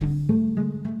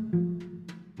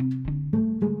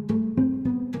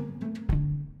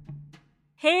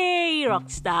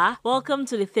Rockstar. Welcome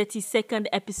to the 32nd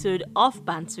episode of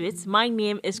Bantuit. My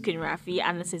name is Queen Rafi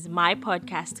and this is my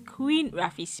podcast, Queen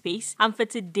Rafi Space. And for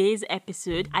today's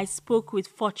episode, I spoke with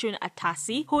Fortune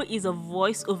Atasi, who is a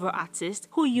voiceover artist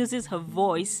who uses her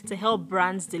voice to help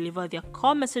brands deliver their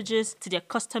core messages to their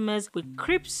customers with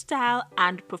crisp style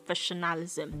and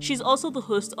professionalism. She's also the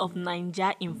host of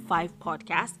Naija in 5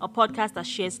 podcast, a podcast that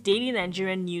shares daily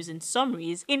Nigerian news and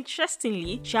summaries.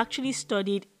 Interestingly, she actually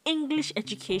studied English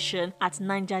education at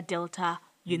Niger Delta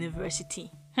University.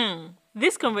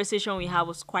 This conversation we had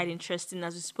was quite interesting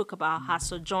as we spoke about her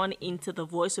sojourn into the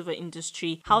voiceover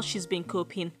industry, how she's been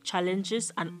coping,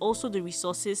 challenges, and also the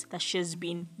resources that she's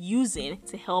been using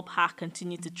to help her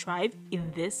continue to thrive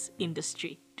in this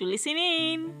industry. Do listen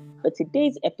in! But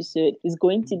today's episode is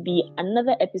going to be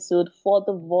another episode for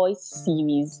the Voice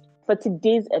series. For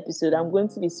today's episode, I'm going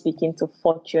to be speaking to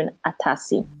Fortune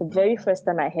Atasi. The very first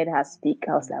time I heard her speak,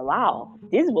 I was like, wow,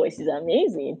 this voice is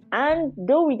amazing. And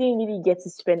though we didn't really get to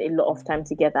spend a lot of time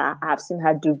together, I've seen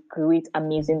her do great,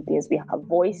 amazing things with her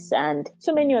voice and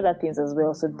so many other things as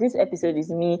well. So this episode is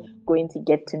me going to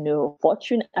get to know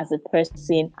Fortune as a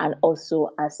person and also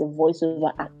as a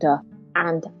voiceover actor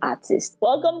and artist.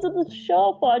 Welcome to the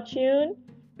show, Fortune.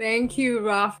 Thank you,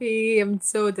 Rafi. I'm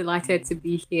so delighted to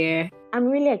be here. I'm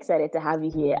really excited to have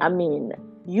you here. I mean,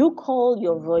 you call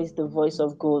your voice the voice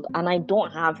of gold, and I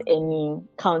don't have any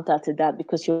counter to that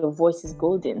because your voice is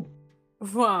golden.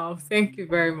 Wow, thank you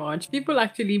very much. People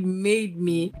actually made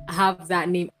me have that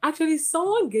name. Actually,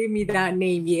 someone gave me that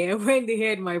name, when they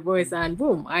heard my voice, and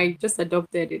boom, I just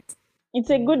adopted it. It's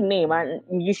a good name and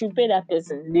you should pay that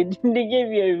person. They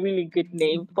gave you a really good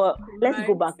name. But let's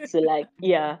go back to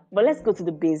let's go to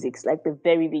the basics, like the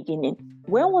very beginning.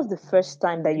 When was the first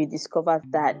time that you discovered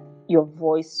that your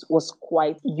voice was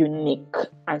quite unique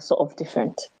and sort of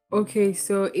different? Okay,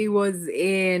 so it was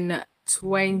in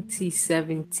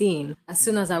 2017. As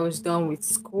soon as I was done with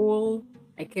school,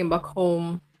 I came back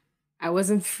home. I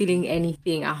wasn't feeling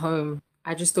anything at home.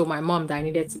 I just told my mom that I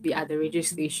needed to be at the radio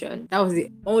station. That was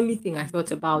the only thing I thought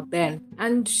about then.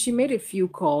 And she made a few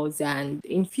calls, and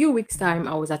in a few weeks' time,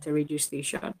 I was at a radio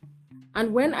station.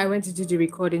 And when I went into the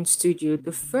recording studio,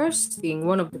 the first thing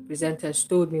one of the presenters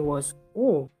told me was,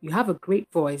 "Oh, you have a great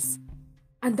voice."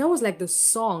 And that was like the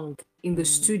song in the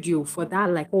studio for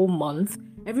that whole month.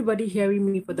 Everybody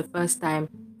hearing me for the first time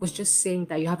was just saying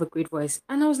that you have a great voice.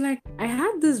 And I was like, I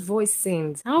had this voice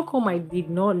since. How come I did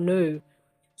not know?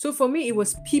 So for me, it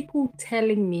was people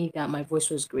telling me that my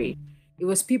voice was great. It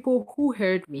was people who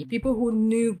heard me, people who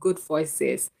knew good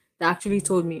voices that actually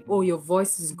told me, oh, your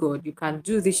voice is good. You can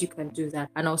do this, you can do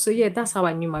that. And also, that's how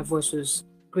I knew my voice was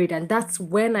great. And that's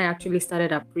when I actually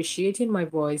started appreciating my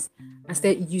voice and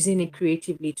started using it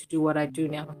creatively to do what I do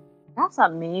now. That's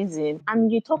amazing.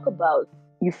 And you talk about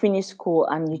you finished school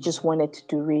and you just wanted to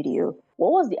do radio.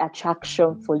 What was the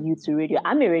attraction for you to radio?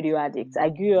 I'm a radio addict. I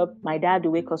grew up, my dad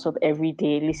would wake us up every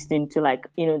day listening to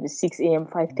the 6 a.m.,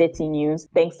 5:30 news,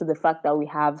 thanks to the fact that we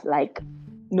have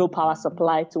no power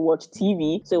supply to watch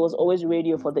TV. So it was always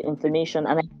radio for the information.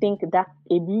 And I think that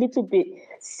a little bit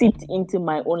seeped into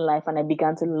my own life and I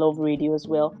began to love radio as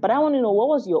well. But I want to know, what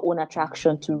was your own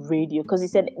attraction to radio? Because you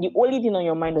said the only thing on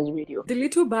your mind was radio. The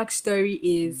little backstory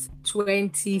is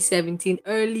 2017,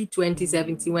 early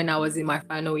 2017, when I was in my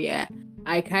final year.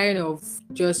 I kind of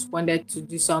just wanted to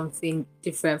do something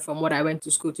different from what I went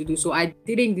to school to do. So I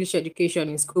did English education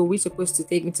in school. We're supposed to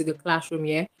take me to the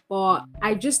classroom, but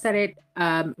I just started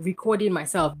recording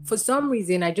myself. For some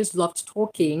reason, I just loved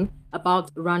talking about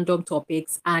random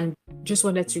topics and just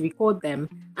wanted to record them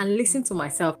and listen to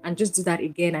myself and just do that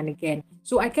again and again.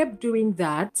 So I kept doing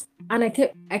that and I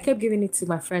kept giving it to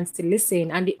my friends to listen.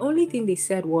 And the only thing they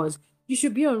said was, you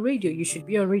should be on radio, you should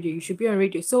be on radio, you should be on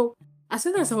radio. So as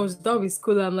soon as I was done with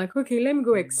school, I'm like, okay, let me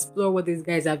go explore what these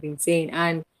guys have been saying.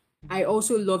 And I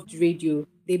also loved radio.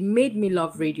 They made me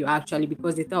love radio actually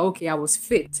because they thought, okay, I was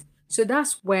fit. So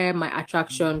that's where my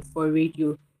attraction for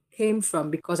radio came from,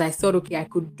 because I thought, okay, I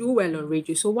could do well on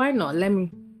radio. So why not? Let me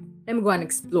go and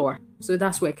explore. So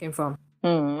that's where it came from.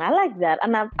 I like that.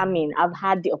 And I've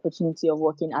had the opportunity of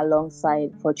working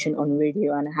alongside Fortune on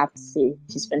radio, and I have to say,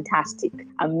 she's fantastic,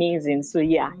 amazing. So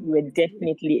you were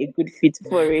definitely a good fit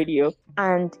for radio.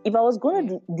 And if I was going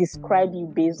to describe you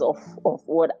based off of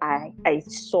what I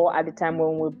saw at the time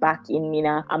when we were back in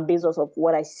Mina, and based off of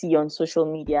what I see on social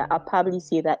media, I'll probably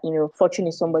say that, Fortune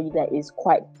is somebody that is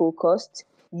quite focused.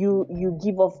 You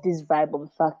give off this vibe of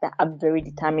the fact that I'm very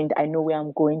determined. I know where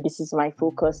I'm going. This is my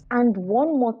focus. And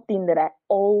one more thing that I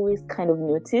always kind of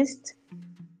noticed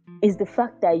is the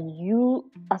fact that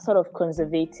you are sort of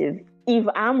conservative. If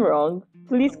I'm wrong,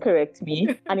 please correct me.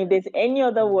 And if there's any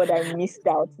other word I missed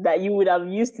out that you would have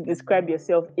used to describe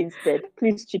yourself instead,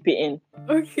 please chip it in.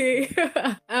 Okay.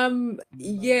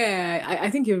 Yeah, I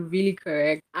think you're really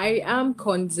correct. I am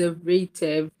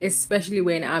conservative, especially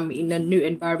when I'm in a new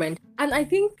environment. And I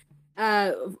think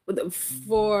uh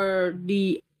for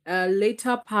the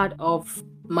later part of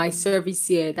my service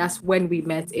year, that's when we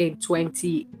met in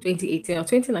 2018 or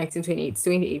 2019,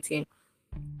 2018.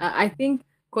 I think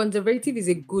conservative is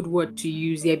a good word to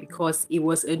use here because it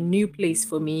was a new place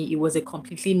for me. It was a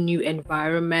completely new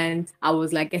environment. I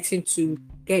was like getting to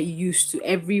get used to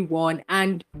everyone.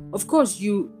 And of course,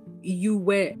 you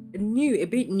were a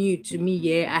bit new to me.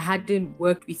 Yeah, I hadn't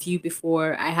worked with you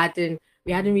before.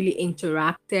 We hadn't really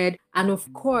interacted. And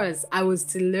of course, I was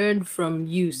to learn from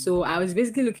you. So I was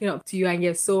basically looking up to you. And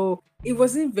yeah, so it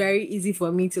wasn't very easy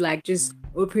for me to like just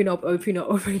open up, open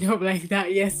up like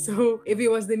that. Yes. So if it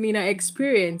was the MENA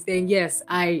experience, then yes,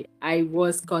 I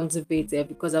was conservative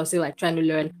because I was still like trying to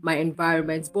learn my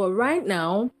environment. But right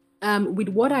now, with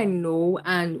what I know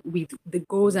and with the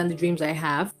goals and the dreams I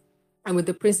have, and with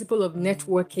the principle of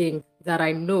networking that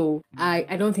I know,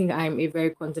 I don't think I'm a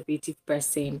very conservative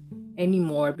person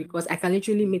anymore because I can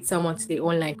literally meet someone today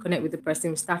online, connect with the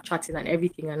person, start chatting and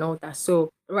everything and all that. So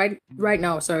right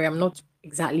now, sorry, I'm not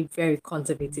exactly very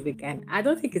conservative again. I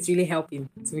don't think it's really helping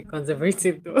to be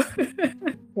conservative though.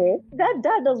 Okay,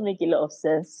 that does make a lot of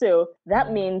sense. So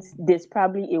that means there's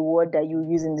probably a word that you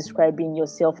use in describing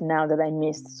yourself now that I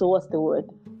missed. So what's the word?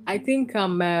 I think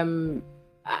I'm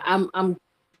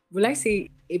will I say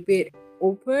a bit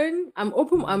open? I'm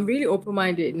open. I'm really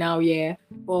open-minded now, yeah.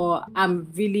 But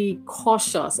I'm really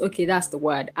cautious. Okay, that's the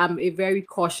word. I'm a very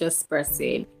cautious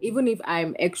person. Even if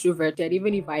I'm extroverted,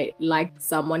 even if I like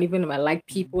someone, even if I like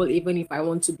people, even if I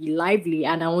want to be lively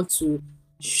and I want to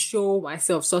show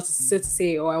myself, so to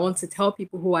say, or I want to tell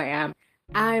people who I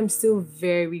am still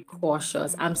very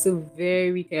cautious. I'm still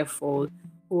very careful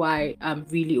who I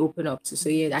really open up to. So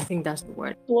yeah, I think that's the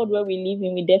word. The world where we live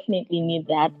in, we definitely need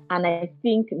that. And I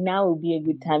think now would be a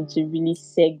good time to really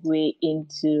segue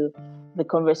into the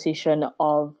conversation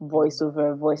of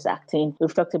voiceover, voice acting.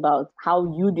 We've talked about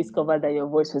how you discovered that your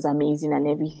voice was amazing and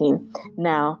everything.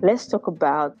 Now, let's talk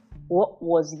about what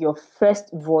was your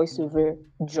first voiceover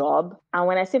job? And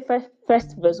when I say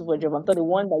first voiceover job, I'm talking the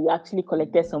one that you actually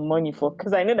collected some money for.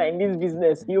 Because I know that in this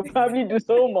business, you probably do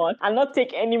so much and not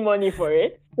take any money for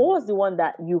it. What was the one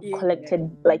that you collected,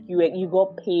 like you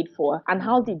got paid for? And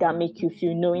how did that make you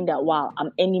feel knowing that, wow,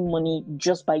 I'm earning money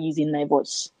just by using my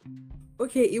voice?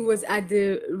 Okay, it was at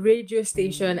the radio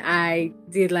station. I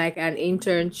did like an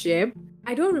internship.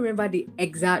 I don't remember the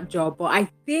exact job, but I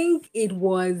think it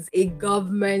was a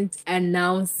government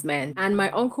announcement. And my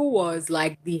uncle was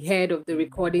like the head of the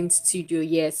recording studio.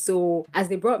 Yes. So as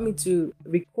they brought me to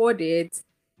record it,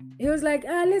 he was like,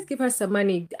 let's give her some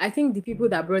money. I think the people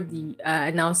that brought the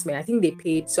announcement, I think they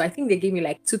paid. So I think they gave me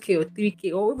like 2K or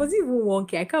 3K, or it was even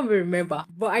 1K. I can't even remember.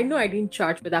 But I know I didn't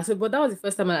charge for that. So, but that was the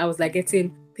first time I was like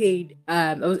getting paid.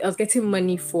 I was getting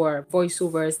money for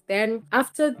voiceovers. Then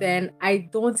after then, I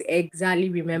don't exactly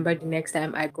remember the next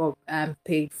time I got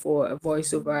paid for a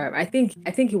voiceover. I think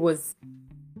it was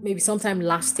maybe sometime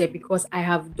last year because I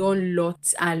have done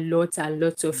lots and lots and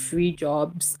lots of free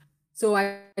jobs. So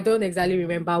I don't exactly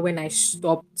remember when I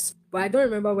stopped, but I don't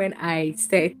remember when I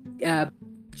started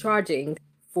charging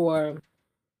for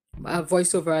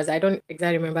voiceovers. I don't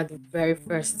exactly remember the very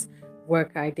first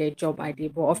job I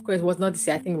did, but of course it was not this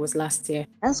year. I think it was last year.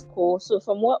 That's cool. So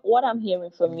from what I'm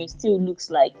hearing from you, still looks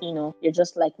like, you're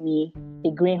just like me,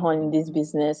 a greenhorn in this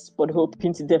business, but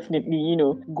hoping to definitely,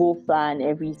 go far and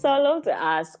everything. So I'd love to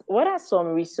ask, what are some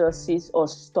resources or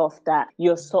stuff that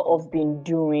you're sort of been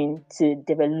doing to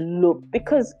develop?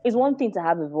 Because it's one thing to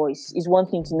have a voice, it's one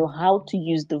thing to know how to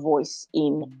use the voice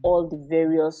in all the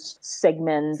various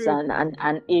segments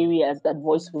and areas that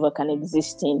voiceover can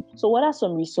exist in. So what are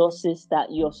some resources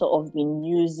that you're sort of been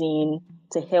using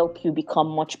to help you become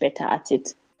much better at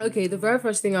it? Okay, the very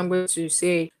first thing I'm going to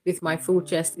say with my full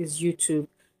chest is YouTube.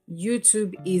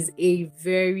 YouTube is a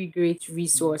very great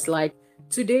resource. Like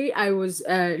today, I was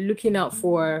looking out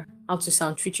for how to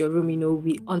sound treat your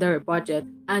room, under a budget.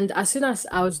 And as soon as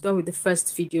I was done with the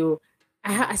first video,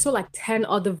 I saw like 10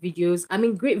 other videos. I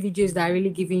mean, great videos that are really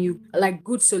giving you like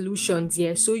good solutions.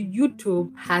 Yeah. So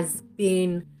YouTube has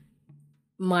been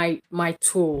my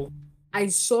tool. I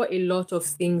saw a lot of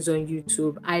things on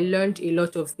YouTube. I learned a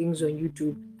lot of things on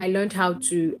YouTube. I learned how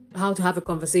to have a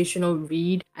conversational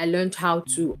read. I learned how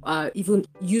to even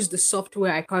use the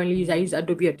software I currently use. I use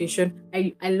Adobe Audition.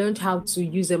 I learned how to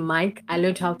use a mic. I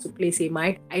learned how to place a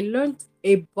mic. I learned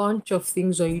a bunch of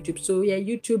things on YouTube. So yeah,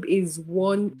 YouTube is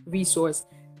one resource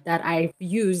that I've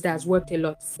used that's worked a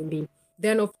lot for me.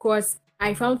 Then, of course,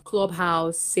 I found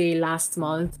Clubhouse, say, last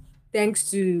month, thanks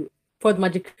to Pod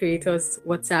Magic Creators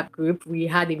WhatsApp group. We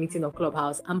had a meeting on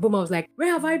Clubhouse, and boom, I was like,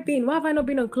 where have I been? Why have I not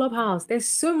been on Clubhouse? There's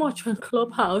so much on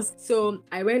Clubhouse. So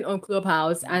I went on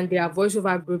Clubhouse, and there are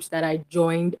voiceover groups that I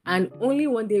joined. And only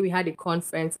one day we had a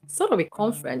conference, sort of a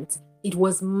conference. It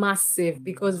was massive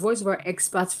because voiceover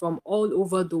experts from all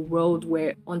over the world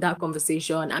were on that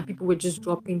conversation, and people were just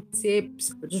dropping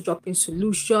tips, were just dropping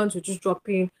solutions, were just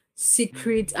dropping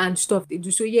secrets and stuff they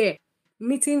do. So yeah,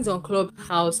 meetings on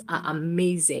Clubhouse are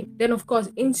amazing. Then of course,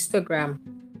 Instagram.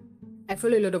 I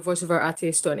follow a lot of voiceover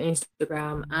artists on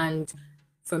Instagram, and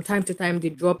from time to time they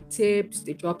drop tips,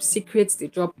 they drop secrets, they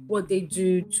drop what they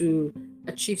do to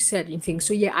achieve certain things.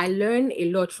 So yeah, I learn a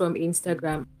lot from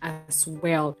Instagram as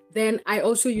well. Then I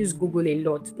also use Google a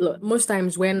lot. Most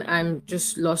times when I'm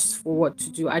just lost for what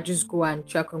to do, I just go and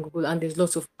check on Google, and there's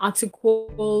lots of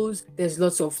articles, there's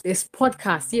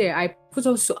podcasts. Yeah, I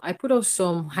put out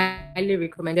some highly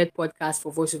recommended podcasts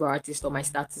for voiceover artists on my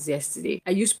status yesterday.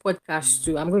 I use podcasts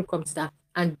too. I'm going to come to that.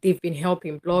 And they've been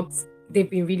helping blogs. They've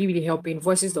been really, really helping.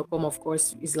 Voices.com, of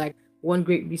course, is like one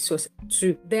great resource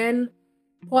too. Then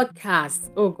podcasts.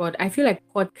 Oh God, I feel like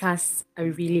podcasts are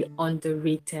really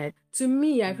underrated. To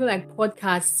me, I feel like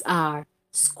podcasts are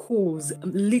schools,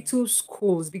 little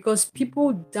schools, because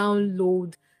people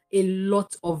download a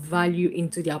lot of value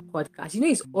into their podcast.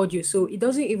 It's audio, so it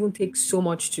doesn't even take so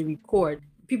much to record.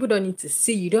 People don't need to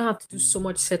see. You don't have to do so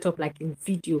much setup like in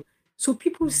video. So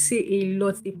people say a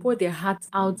lot. They pour their hearts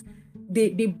out. They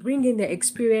bring in their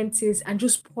experiences and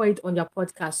just pour it on their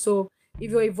podcast. So if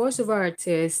you're a voiceover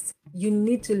artist, you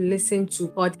need to listen to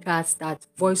podcasts that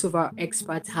voiceover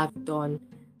experts have done.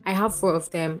 I have 4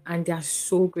 of them, and they're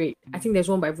so great. I think there's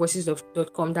one by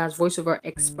voices.com that's voiceover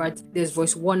expert. There's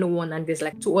Voice 101, and there's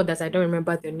like 2 others. I don't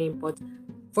remember their name, but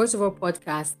voiceover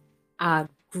podcasts are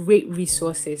great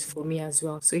resources for me as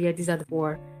well. So yeah, these are the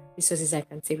 4 resources I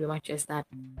can say with my chest that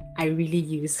I really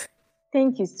use.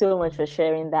 Thank you so much for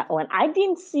sharing that one. I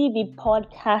didn't see the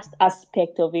podcast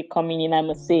aspect of it coming in, I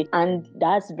must say. And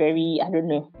that's very, I don't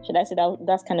know, should I say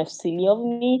that's kind of silly of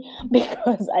me?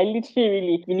 Because I literally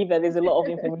really believe that there's a lot of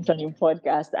information in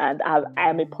podcast, and I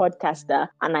am a podcaster,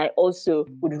 and I also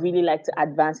would really like to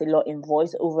advance a lot in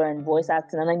voiceover and voice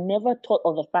acting. And I never thought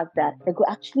of the fact that there could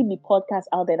actually be podcasts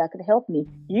out there that could help me.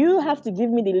 You have to give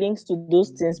me the links to those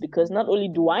things, because not only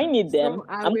do I need them, So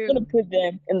I'm going to put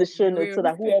them in the show notes so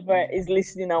that whoever is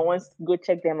listening and wants to go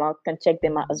check them out can check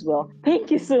them out as well. Thank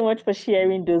you so much for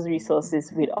sharing those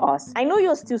resources with us. I know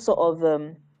you're still sort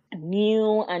of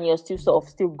new, and you're still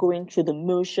going through the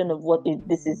motion of what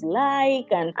this is like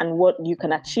and what you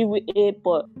can achieve with it,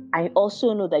 but I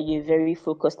also know that you're a very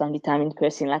focused and determined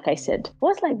person. Like I said,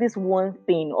 what's like this one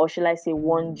thing, or should I say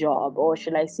one job, or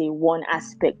should I say one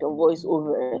aspect of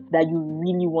voiceover that you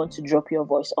really want to drop your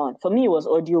voice on? For me, it was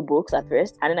audiobooks at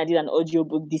first, and then I did an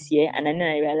audiobook this year, and then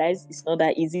I realized it's not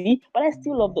that easy, but I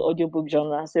still love the audiobook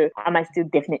genre, so I might still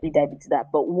definitely dive into that.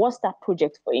 But what's that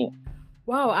project for you?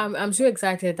 Wow, I'm so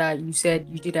excited that you said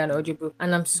you did an audiobook,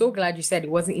 and I'm so glad you said it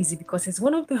wasn't easy, because it's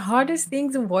one of the hardest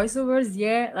things in voiceovers.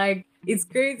 Yeah, like it's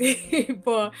crazy,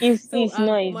 but it's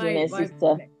not easy, my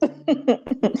sister.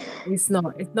 It's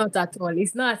not at all.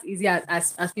 It's not as easy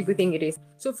as people think it is.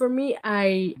 So for me,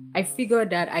 I figured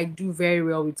that I do very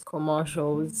well with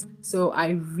commercials. So I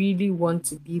really want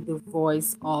to be the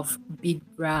voice of big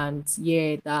brands.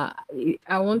 Yeah, that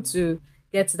I want to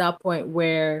get to that point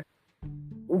where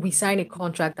we sign a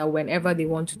contract that whenever they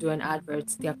want to do an advert,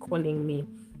 they're calling me.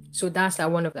 So that's like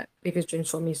one of the biggest dreams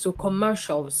for me. So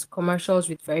commercials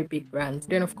with very big brands.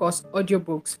 Then of course,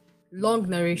 audiobooks, long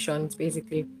narrations,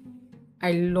 basically.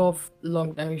 I love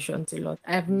long narrations a lot.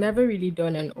 I've never really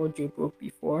done an audiobook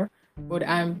before, but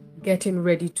I'm getting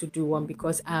ready to do one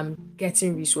because I'm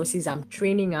getting resources, I'm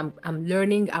training, I'm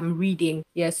learning, I'm reading.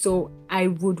 Yeah, so I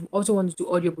would also want to do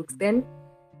audiobooks. Then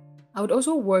I would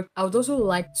also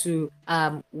like to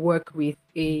work with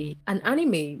an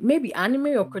anime, maybe anime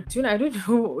or cartoon. I don't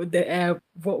know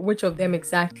which of them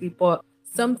exactly, but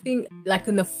something like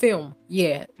in a film.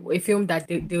 Yeah, a film that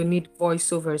they'll need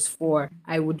voiceovers for.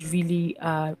 I would really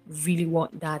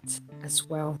want that as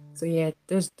well. So yeah,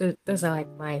 those are like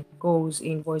my goals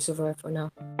in voiceover for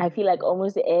now. I feel like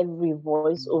almost every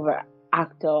voiceover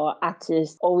actor or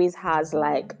artist always has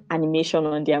like animation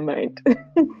on their mind.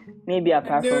 Maybe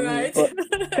apart from me, but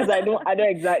because I don't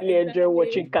exactly enjoy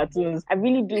watching cartoons. I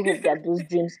really do hope that those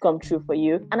dreams come true for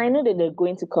you, and I know that they're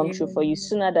going to come true for you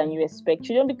sooner than you expect,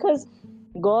 because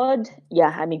God,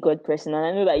 I'm a God person, and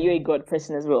I know that you're a God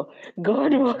person as well.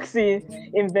 God works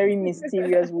in very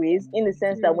mysterious ways, in the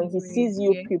sense that when he sees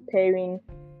you preparing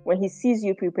when he sees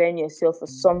you preparing yourself for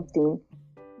something,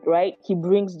 right, he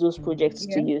brings those projects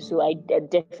to you. So I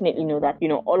definitely know that,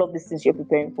 all of these things you're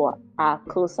preparing for are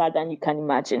closer than you can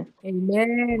imagine.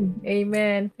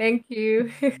 Amen. Thank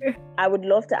you. I would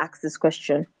love to ask this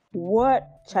question. What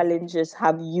challenges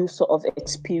have you sort of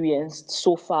experienced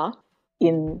so far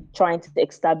in trying to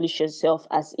establish yourself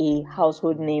as a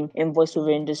household name in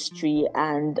voiceover industry,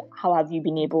 and how have you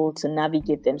been able to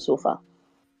navigate them so far?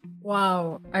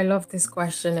 Wow, I love this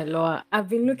question a lot. I've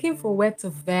been looking for where to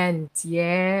vent,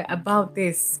 about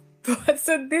this. But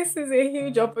so this is a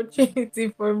huge opportunity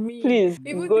for me. Please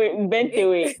go bent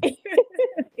away.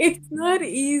 It's not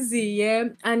easy,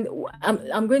 And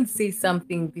I'm going to say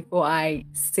something before I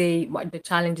say what the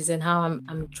challenges and how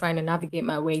I'm trying to navigate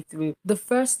my way through. The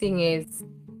first thing is,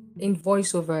 in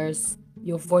voiceovers,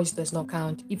 your voice does not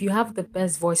count. If you have the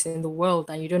best voice in the world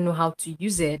and you don't know how to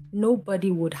use it,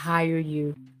 nobody would hire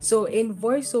you. So in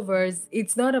voiceovers,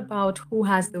 it's not about who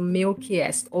has the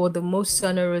milkiest or the most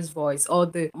sonorous voice or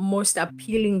the most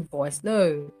appealing voice.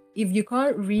 No. If you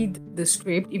can't read the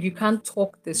script, if you can't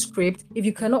talk the script, if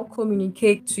you cannot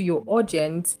communicate to your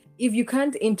audience, if you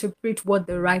can't interpret what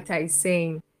the writer is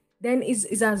saying, then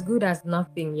it's as good as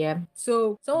nothing,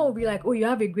 So someone will be like, oh, you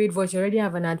have a great voice, you already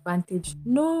have an advantage.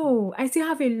 No, I still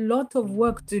have a lot of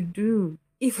work to do,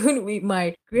 even with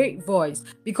my great voice,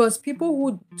 because people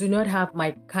who do not have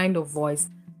my kind of voice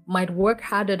might work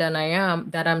harder than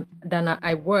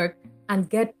I work and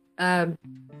get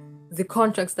the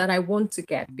contracts that I want to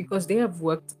get because they have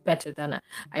worked better than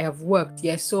I have worked.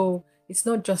 So it's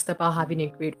not just about having a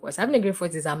great voice. Having a great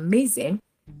voice is amazing,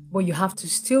 but you have to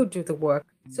still do the work.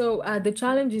 So the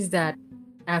challenges that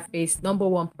I faced, number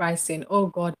one, pricing. Oh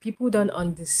God, people don't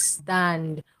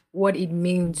understand what it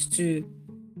means to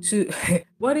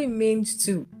what it means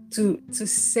to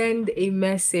send a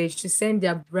message, to send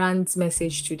their brand's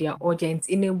message to their audience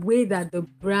in a way that the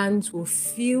brands will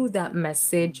feel that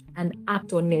message and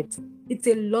act on it. It's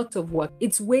a lot of work.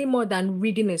 It's way more than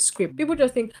reading a script. People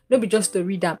just think, no, be just to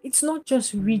read them. It's not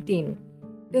just reading.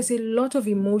 There's a lot of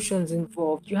emotions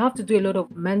involved. You have to do a lot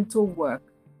of mental work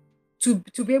to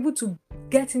be able to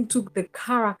get into the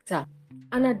character.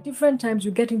 And at different times,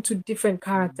 you get into different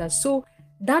characters. So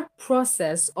that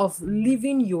process of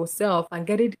leaving yourself and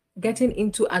getting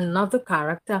into another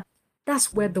character,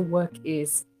 that's where the work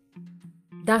is.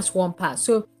 That's one part.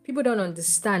 So people don't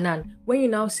understand. And when you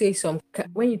now say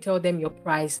when you tell them your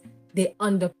price, they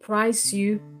underprice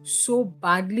you so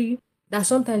badly that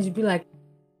sometimes you be like,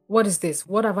 what is this?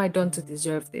 What have I done to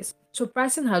deserve this? So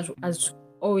pricing has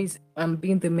always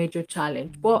been the major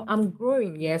challenge. But I'm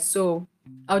growing, so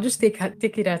I'll just take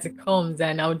it as it comes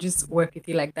and I'll just work with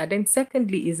it like that. Then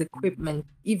secondly is equipment.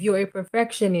 If you're a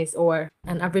perfectionist or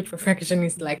an average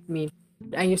perfectionist like me,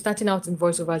 and you're starting out in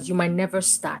voiceovers, you might never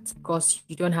start because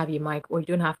you don't have a mic or you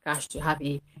don't have cash to have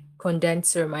a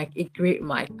condenser mic, a great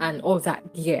mic, and all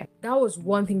that gear. That was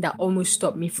one thing that almost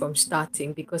stopped me from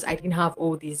starting because I didn't have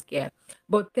all this gear.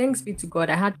 But thanks be to God,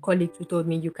 I had colleagues who told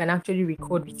me you can actually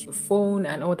record with your phone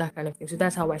and all that kind of thing. So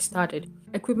that's how I started.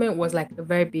 Equipment was like a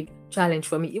very big challenge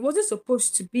for me. It wasn't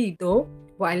supposed to be though,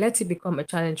 but I let it become a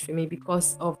challenge for me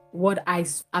because of what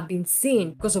I've been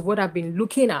seeing, because of what I've been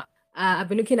looking at. I've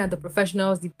been looking at the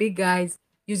professionals, the big guys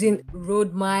using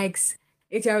Rode mics,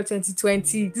 HRO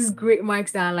 2020, these great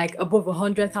mics that are like above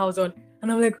 100,000.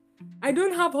 And I'm like, I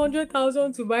don't have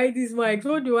 100,000 to buy these mics.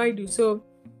 What do I do? So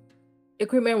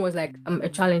equipment was like a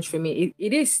challenge for me.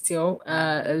 It is still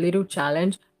a little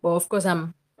challenge, but of course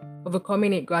I'm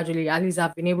overcoming it gradually. At least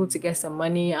I've been able to get some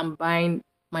money. I've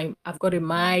got a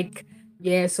mic.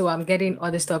 So I'm getting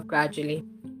other stuff gradually.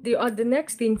 The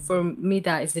next thing for me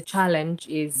that is the challenge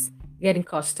is getting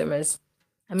customers.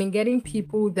 I mean, getting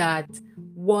people that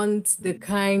want the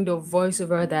kind of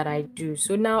voiceover that I do.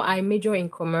 So now I major in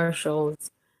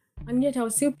commercials, and yet I'll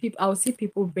see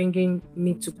people bringing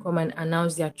me to come and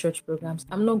announce their church programs.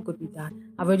 I'm not good with that.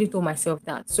 I've already told myself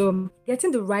that. So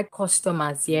getting the right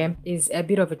customers, is a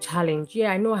bit of a challenge.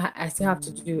 I know I still have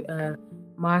to do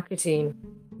marketing,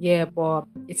 but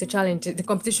it's a challenge. The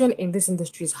competition in this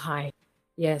industry is high.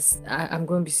 Yes, I'm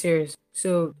going to be serious.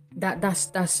 So that's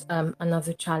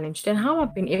another challenge. Then how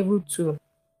I've been able to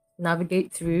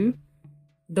navigate through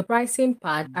the pricing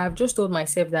part, I've just told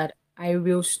myself that I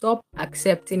will stop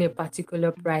accepting a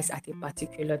particular price at a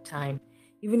particular time.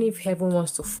 Even if heaven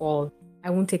wants to fall, I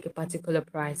won't take a particular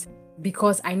price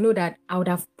because I know that I would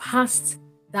have passed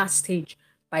that stage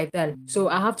by then. So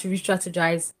I have to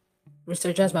re-strategize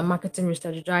my marketing,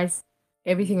 re-strategize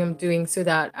everything I'm doing so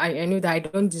that I know that I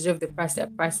don't deserve the price they're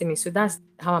pricing me. So that's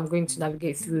how I'm going to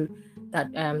navigate through that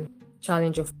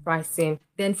challenge of pricing.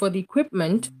 Then for the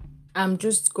equipment, I'm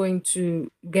just going to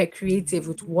get creative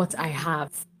with what I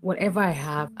have. Whatever I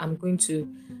have, I'm going to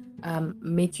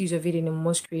make use of it in the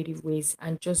most creative ways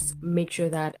and just make sure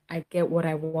that I get what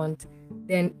I want.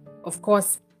 Then, of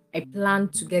course, I plan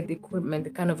to get the equipment, the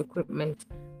kind of equipment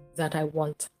that I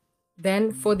want.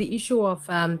 Then, for the issue of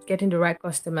getting the right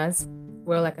customers,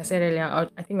 well, like I said earlier,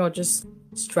 I think I'll just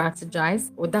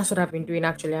strategize. Or that's what I've been doing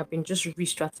actually. I've been just re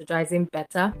strategizing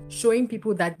better, showing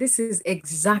people that this is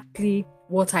exactly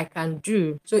what I can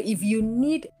do. So, if you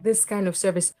need this kind of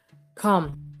service,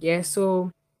 come. Yeah.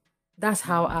 So, that's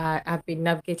how I've been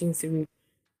navigating through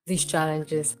these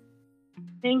challenges.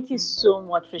 Thank you so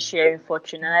much for sharing,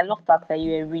 Fortune. And I love the fact that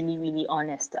you were really, really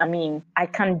honest. I mean, I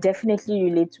can definitely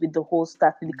relate with the whole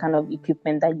stuff, with the kind of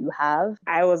equipment that you have.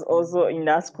 I was also in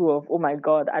that school of, oh my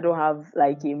God, I don't have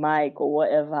like a mic or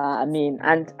whatever. I mean,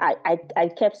 and I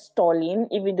kept stalling,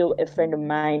 even though a friend of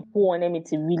mine who wanted me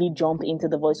to really jump into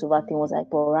the voiceover thing was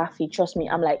like, but Rafi, trust me.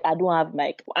 I'm like, I don't have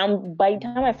mic. And by the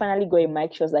time I finally got a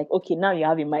mic, she was like, okay, now you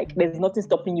have a mic. There's nothing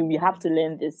stopping you. We have to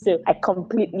learn this. So I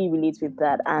completely relate with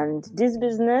that. And this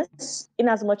business, in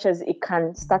as much as it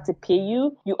can start to pay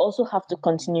you, you also have to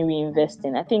continue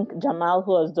reinvesting. I think Jamal,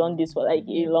 who has done this for like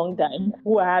a long time,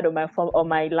 who I had on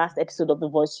my last episode of the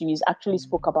Voice series, actually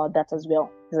spoke about that as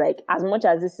well. It's like, as much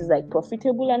as this is like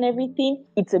profitable and everything,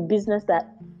 it's a business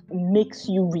that makes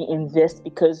you reinvest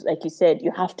because, like you said,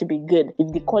 you have to be good.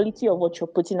 If the quality of what you're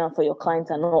putting out for your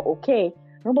clients are not okay,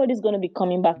 nobody's going to be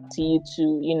coming back to you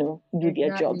to, do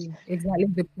their jobs. Exactly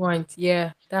the point.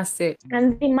 Yeah, that's it.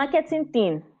 And the marketing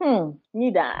thing,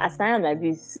 neither. As I am like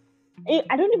this,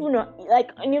 I don't even know. Like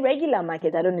in a regular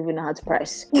market, I don't even know how to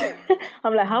price.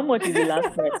 I'm like, how much is the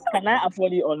last price? Can I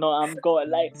afford it or not? I'm gone.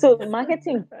 Like, so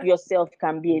marketing yourself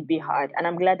can be a bit hard, and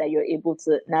I'm glad that you're able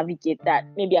to navigate that.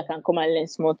 Maybe I can come and learn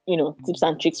some, tips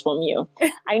and tricks from you.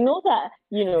 I know that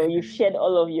you've shared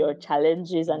all of your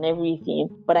challenges and everything,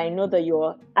 but I know that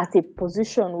you're at a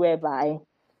position whereby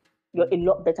you're a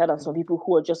lot better than some people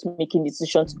who are just making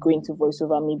decisions to go into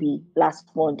voiceover maybe last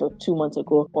month or 2 months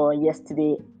ago or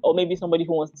yesterday, or maybe somebody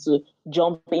who wants to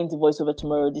jump into voiceover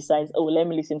tomorrow decides, oh, let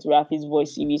me listen to Rafi's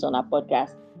voice series on our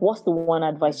podcast. What's the one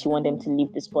advice you want them to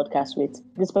leave this podcast with,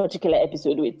 this particular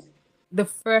episode with? The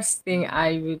first thing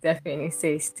I would definitely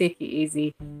say is take it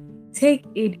easy. Take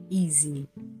it easy.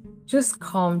 Just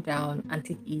calm down and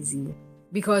take it easy.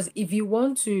 Because if you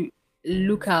want to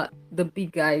look at the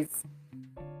big guys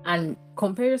and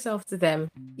compare yourself to them,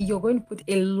 you're going to put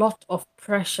a lot of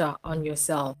pressure on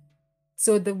yourself.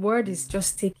 So the word is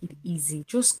just take it easy.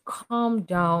 Just calm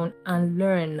down and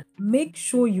learn. Make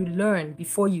sure you learn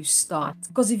before you start.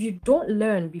 Because if you don't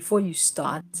learn before you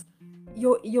start,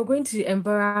 you're going to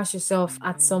embarrass yourself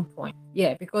at some point.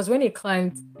 Yeah, because when a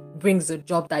client brings a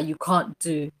job that you can't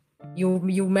do,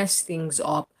 you mess things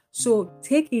up. So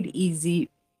take it easy,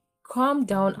 calm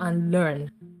down and learn.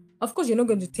 Of course, you're not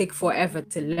going to take forever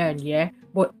to learn, yeah?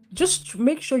 But just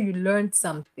make sure you learn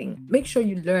something. Make sure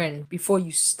you learn before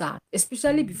you start,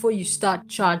 especially before you start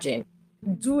charging.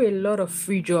 Do a lot of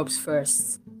free jobs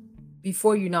first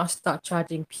before you now start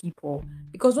charging people.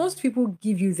 Because once people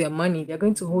give you their money, they're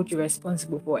going to hold you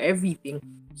responsible for everything.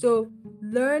 So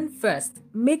learn first.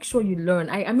 Make sure you learn.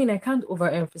 I mean, I can't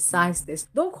overemphasize this.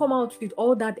 Don't come out with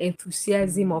all that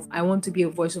enthusiasm of I want to be a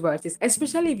voiceover artist,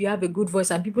 especially if you have a good voice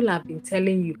and people have been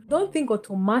telling you. Don't think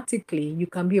automatically you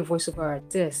can be a voiceover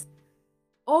artist.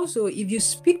 Also, if you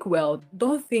speak well,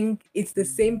 don't think it's the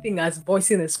same thing as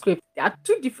voicing a script. They are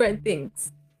two different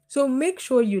things. So make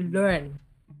sure you learn.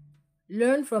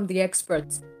 Learn from the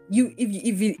experts.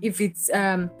 If it's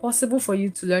possible for you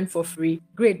to learn for free,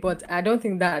 great, but I don't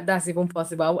think that's even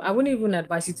possible. I wouldn't even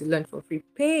advise you to learn for free.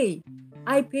 Pay.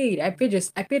 I paid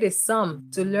a sum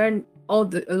to learn a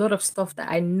lot of stuff that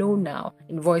I know now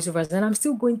in voiceovers, and I'm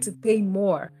still going to pay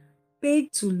more. Pay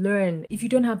to learn. If you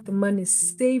don't have the money,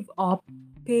 save up,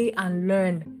 pay and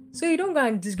learn, so you don't go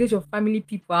and disgrace your family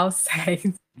people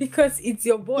outside because it's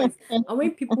your voice. And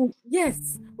when people,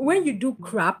 yes, when you do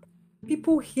crap,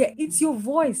 people hear it's your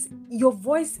voice. Your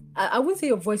voice, I wouldn't say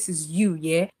your voice is you,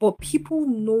 yeah, but people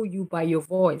know you by your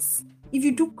voice. If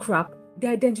you do crap, they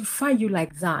identify you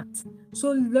like that.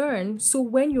 So learn. So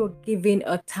when you're given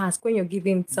a task, when you're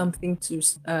given something to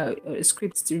a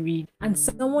script to read, and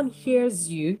someone hears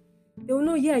you, they'll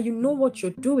know, yeah, you know what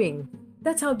you're doing.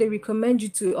 That's how they recommend you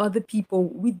to other people,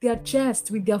 with their chest,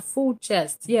 with their full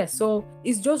chest. Yeah, so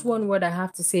it's just one word I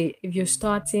have to say. If you're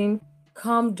starting,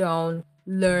 calm down,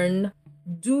 learn,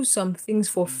 do some things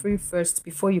for free first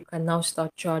before you can now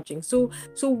start charging. So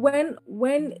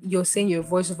when you're saying you're a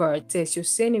voiceover artist, you're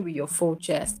saying it with your full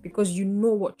chest because you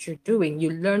know what you're doing.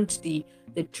 You learned the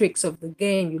the tricks of the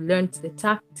game, you learned the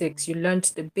tactics, you learned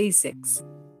the basics.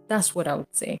 That's what I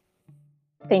would say.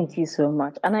 Thank you so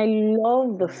much. And I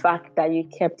love the fact that you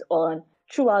kept on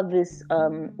throughout this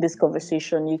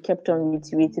conversation, you kept on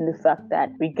reiterating the fact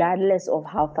that regardless of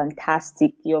how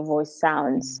fantastic your voice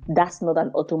sounds, that's not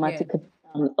an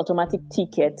automatic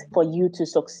ticket for you to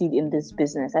succeed in this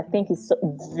business. I think it's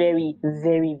very,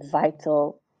 very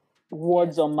vital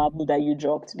words on marble that you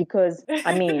dropped, because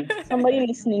I mean, somebody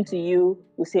listening to you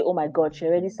will say, oh my god, she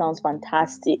already sounds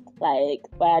fantastic, like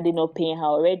why are they not paying her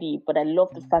already? But I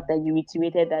love the fact that you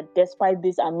reiterated that despite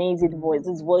this amazing voice,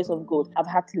 this voice of gold, I've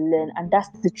had to learn. And that's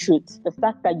the truth. The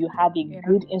fact that you have a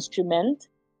good instrument,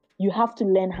 you have to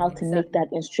learn how to make that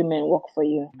instrument work for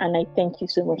you. And I thank you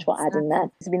so much for adding that.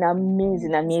 It's been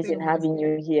amazing having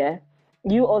you here.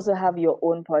 You also have your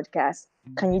own podcast.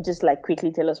 Can you just like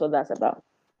quickly tell us what that's about?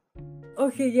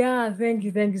 Okay, yeah, thank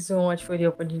you so much for the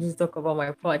opportunity to talk about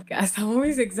my podcast. I'm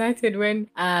always excited when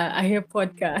I hear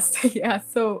podcasts. Yeah,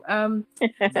 so I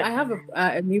have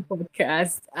a new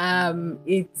podcast.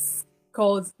 It's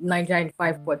called Niger in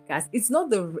 5 podcast.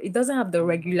 It doesn't have the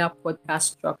regular podcast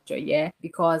structure, yeah,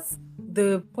 because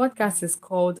the podcast is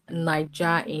called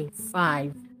Niger in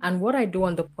 5. And what I do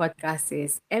on the podcast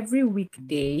is every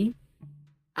weekday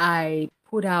I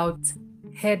put out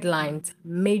headlines,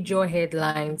 major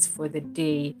headlines for the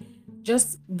day,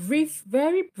 just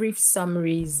very brief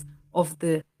summaries of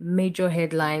the major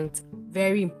headlines,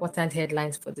 very important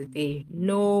headlines for the day.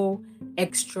 No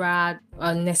extra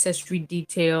unnecessary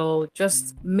detail,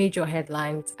 just major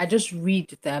headlines. I just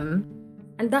read them,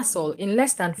 and that's all. In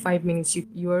less than 5 minutes,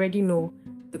 you already know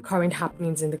the current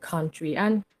happenings in the country,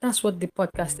 and that's what the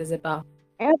podcast is about.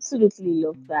 I absolutely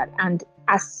love that. And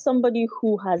as somebody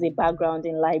who has a background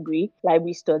in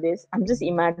library studies, I'm just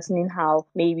imagining how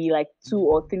maybe like 2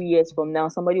 or 3 years from now,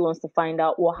 somebody wants to find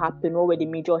out what happened, what were the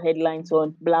major headlines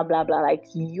on blah, blah, blah. Like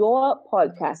your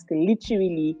podcast could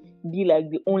literally be like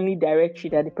the only directory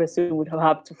that the person would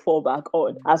have to fall back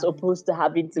on, as opposed to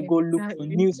having to go look for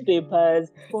newspapers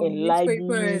in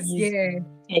libraries. Yeah.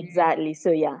 Exactly.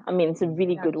 So yeah, I mean, it's a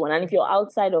really good one. And if you're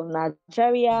outside of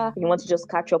Nigeria, you want to just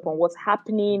catch up on what's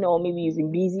happening, or maybe you've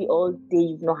been busy all day,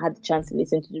 you've not had the chance to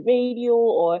listen to the radio,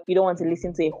 or you don't want to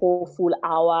listen to a whole full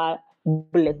hour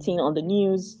bulletin on the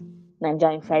news,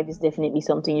 Niger in 5 is definitely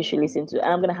something you should listen to.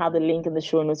 And I'm going to have the link in the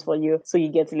show notes for you so you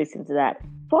get to listen to that.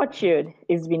 Fortune,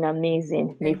 it's been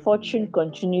amazing. May fortune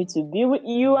continue to be with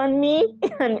you and me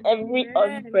and every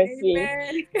other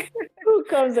person who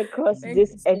comes across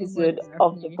this episode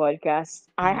of the podcast.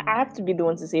 I have to be the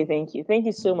one to say thank you. Thank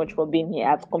you so much for being here.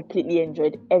 I've completely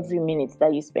enjoyed every minute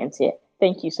that you spent here.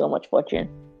 Thank you so much, Fortune.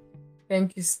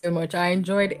 Thank you so much. I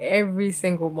enjoyed every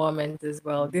single moment as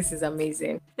well. This is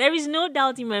amazing. There is no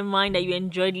doubt in my mind that you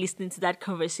enjoyed listening to that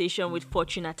conversation with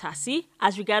Fortune Atasi.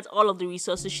 As regards all of the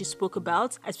resources she spoke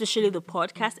about, especially the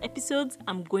podcast episodes,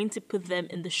 I'm going to put them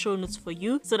in the show notes for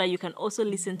you so that you can also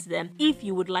listen to them if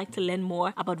you would like to learn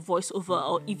more about voiceover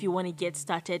or if you want to get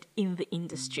started in the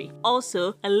industry.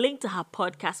 Also, a link to her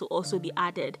podcast will also be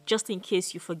added just in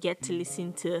case you forget to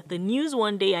listen to the news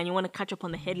one day and you want to catch up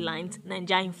on the headlines.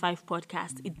 Niger in 5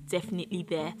 podcast, it's definitely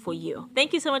there for you.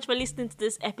 Thank you so much for listening to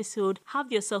this episode.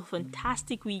 Have yourself a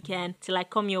fantastic weekend till I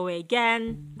come your way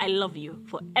again. I love you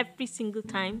for every single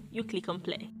time you click on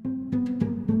play.